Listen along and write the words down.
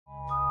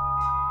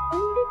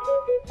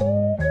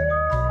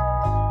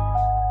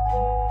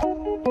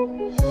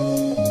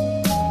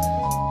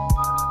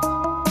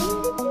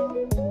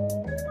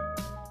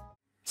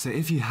So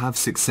if you have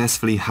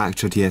successfully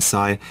hacked your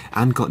DSi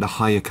and got the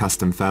higher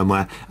custom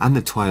firmware and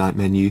the Twilight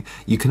menu,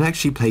 you can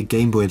actually play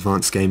Game Boy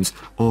Advance games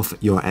off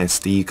your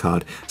SD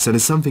card. So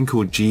there's something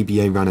called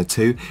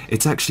GBARUNNER2.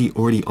 It's actually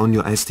already on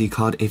your SD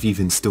card if you've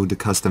installed the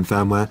custom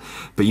firmware,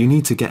 but you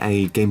need to get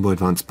a Game Boy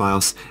Advance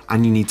BIOS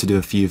and you need to do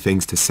a few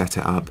things to set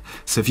it up.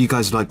 So if you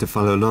guys would like to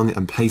follow along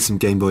and play some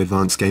Game Boy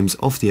Advance games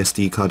off the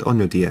SD card on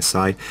your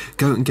DSi,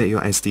 go and get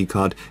your SD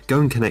card, go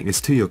and connect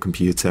this to your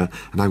computer,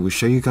 and I will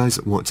show you guys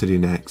what to do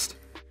next.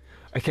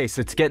 Okay,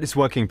 so to get this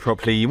working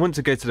properly, you want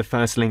to go to the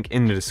first link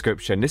in the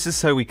description. This is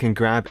so we can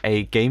grab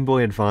a Game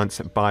Boy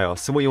Advance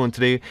BIOS. So what you want to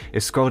do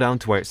is scroll down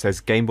to where it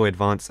says Game Boy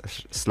Advance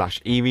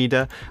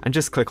 /e-reader and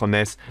just click on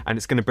this and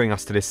it's going to bring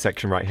us to this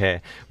section right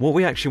here. What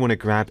we actually want to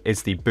grab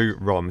is the boot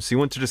ROM. So you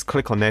want to just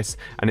click on this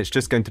and it's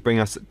just going to bring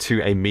us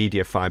to a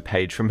media file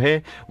page. From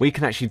here, we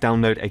can actually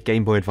download a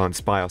Game Boy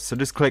Advance BIOS. So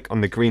just click on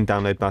the green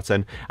download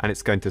button and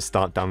it's going to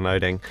start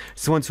downloading.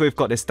 So once we've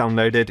got this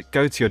downloaded,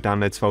 go to your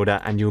downloads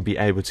folder and you'll be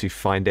able to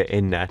find it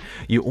in there.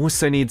 You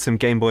also need some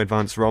Game Boy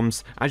Advance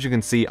ROMs. As you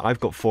can see,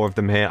 I've got 4 of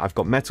them here. I've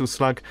got Metal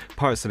Slug,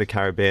 Pirates of the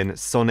Caribbean,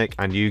 Sonic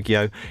and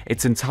Yu-Gi-Oh!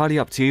 It's entirely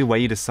up to you where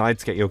you decide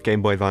to get your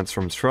Game Boy Advance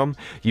ROMs from.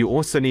 You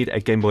also need a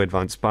Game Boy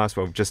Advance BIOS.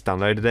 Well, I've just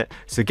downloaded it.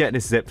 So get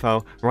this zip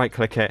file, right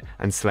click it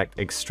and select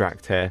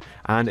extract here.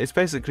 And it's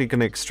basically going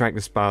to extract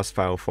this BIOS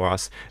file for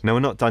us. Now we're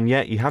not done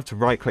yet. You have to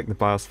right click the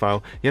BIOS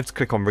file. You have to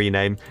click on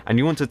rename and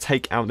you want to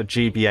take out the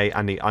GBA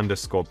and the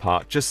underscore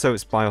part just so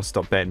it's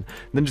bios.bin.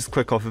 Then just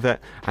click off of it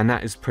and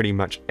that is pretty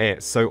much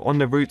it. So on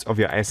the root of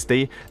your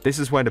SD, this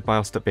is where the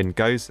bios.bin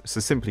goes. So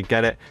simply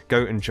get it,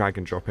 go and drag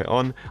and drop it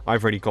on.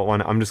 I've already got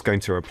one. I'm just going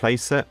to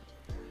replace it.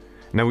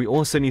 Now we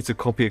also need to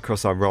copy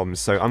across our ROMs,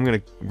 so I'm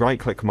going to right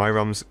click my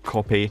ROMs,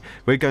 copy.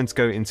 We're going to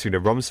go into the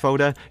ROMs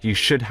folder. You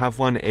should have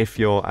one if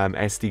your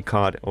SD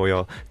card or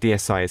your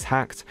DSi is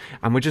hacked,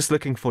 and we're just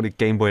looking for the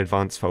Game Boy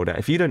Advance folder.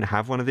 If you don't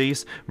have one of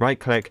these, right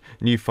click,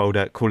 new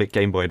folder, call it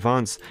Game Boy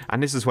Advance,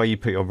 and this is where you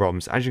put your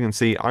ROMs. As you can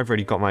see, I've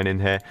already got mine in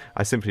here.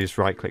 I simply just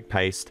right click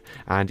paste,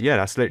 and yeah,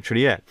 that's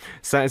literally it.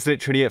 So that is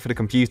literally it for the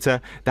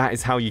computer. That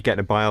is how you get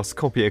the BIOS,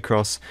 copy it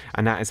across,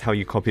 and that is how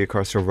you copy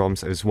across your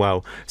ROMs as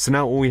well. So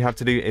now all we have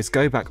to do is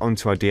go back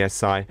onto our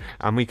DSi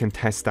and we can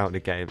test out the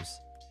games.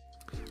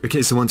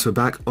 Okay, so once we're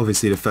back,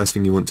 obviously the first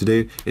thing you want to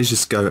do is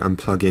just go and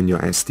plug in your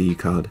SD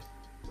card.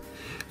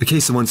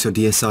 Okay, so once your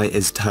DSi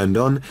is turned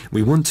on,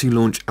 we want to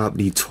launch up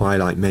the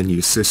Twilight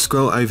menu. So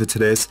scroll over to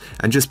this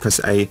and just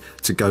press A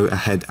to go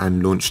ahead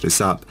and launch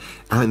this up.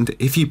 And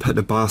if you put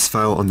the BIOS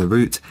file on the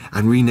root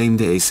and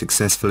renamed it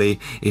successfully,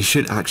 it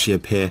should actually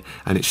appear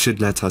and it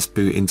should let us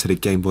boot into the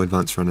Game Boy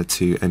Advance Runner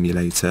 2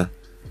 emulator.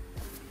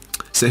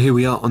 So here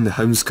we are on the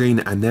home screen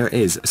and there it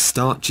is,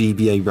 Start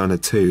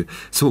GBARUNNER2.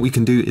 So what we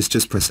can do is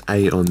just press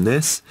A on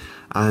this,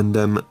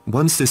 and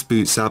once this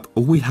boots up,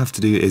 all we have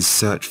to do is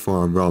search for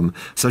our ROM.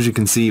 So as you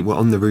can see, we're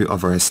on the root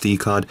of our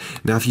SD card.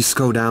 Now if you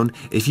scroll down,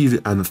 if you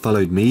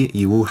followed me,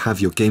 you will have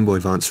your Game Boy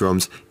Advance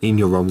ROMs in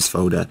your ROMs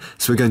folder.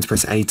 So we're going to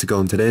press A to go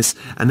onto this,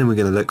 and then we're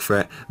going to look for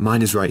it.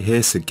 Mine is right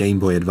here, so Game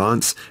Boy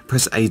Advance.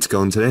 Press A to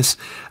go onto this,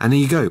 and there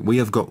you go, we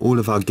have got all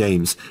of our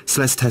games.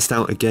 So let's test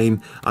out a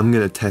game. I'm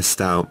going to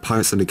test out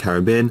Pirates of the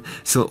Caribbean.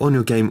 So on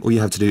your game, all you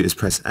have to do is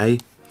press A.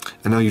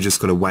 And now you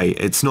just got to wait.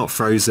 It's not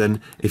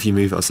frozen if you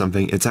move it or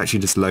something, it's actually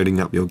just loading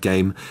up your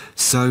game.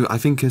 So I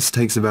think this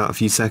takes about a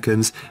few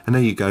seconds, and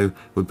there you go,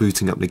 we're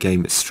booting up the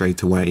game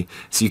straight away.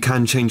 So you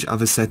can change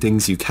other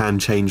settings, you can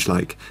change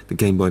like the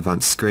Game Boy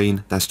Advance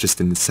screen, that's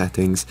just in the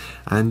settings.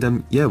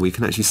 And yeah, we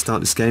can actually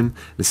start this game.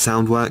 The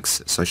sound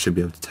works, so I should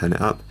be able to turn it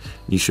up,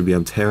 you should be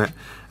able to hear it.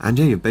 And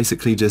yeah, you're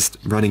basically just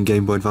running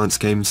Game Boy Advance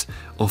games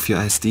off your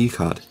SD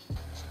card.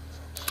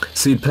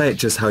 So you'd play it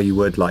just how you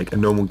would like a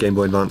normal Game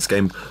Boy Advance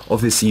game.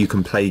 Obviously you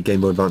can play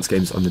Game Boy Advance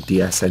games on the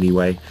DS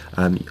anyway.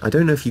 I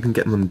don't know if you can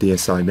get them on the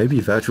DSi, maybe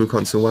Virtual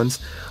Console ones,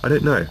 I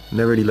don't know,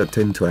 never really looked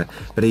into it.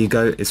 But there you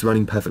go, it's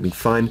running perfectly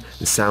fine,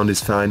 the sound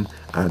is fine,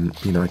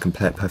 you know, I can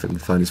play it perfectly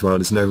fine as well,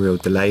 there's no real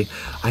delay.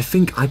 I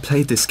think I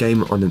played this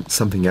game on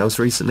something else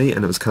recently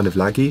and it was kind of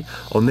laggy.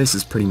 On this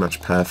it's pretty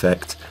much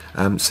perfect.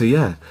 So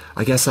yeah,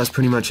 I guess that's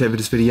pretty much it for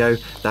this video.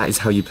 That is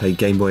how you play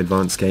Game Boy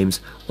Advance games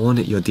on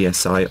your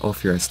DSi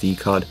off your SD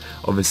card.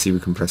 Obviously we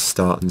can press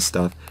start and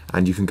stuff,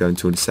 and you can go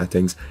into all the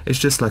settings. It's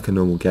just like a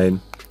normal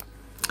game.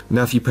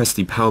 Now if you press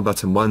the power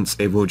button once,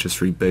 it will just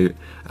reboot.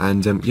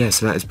 And yeah,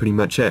 so that is pretty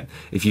much it.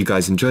 If you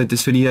guys enjoyed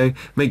this video,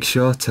 make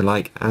sure to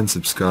like and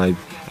subscribe,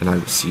 and I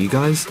will see you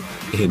guys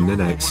in the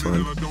next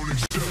one.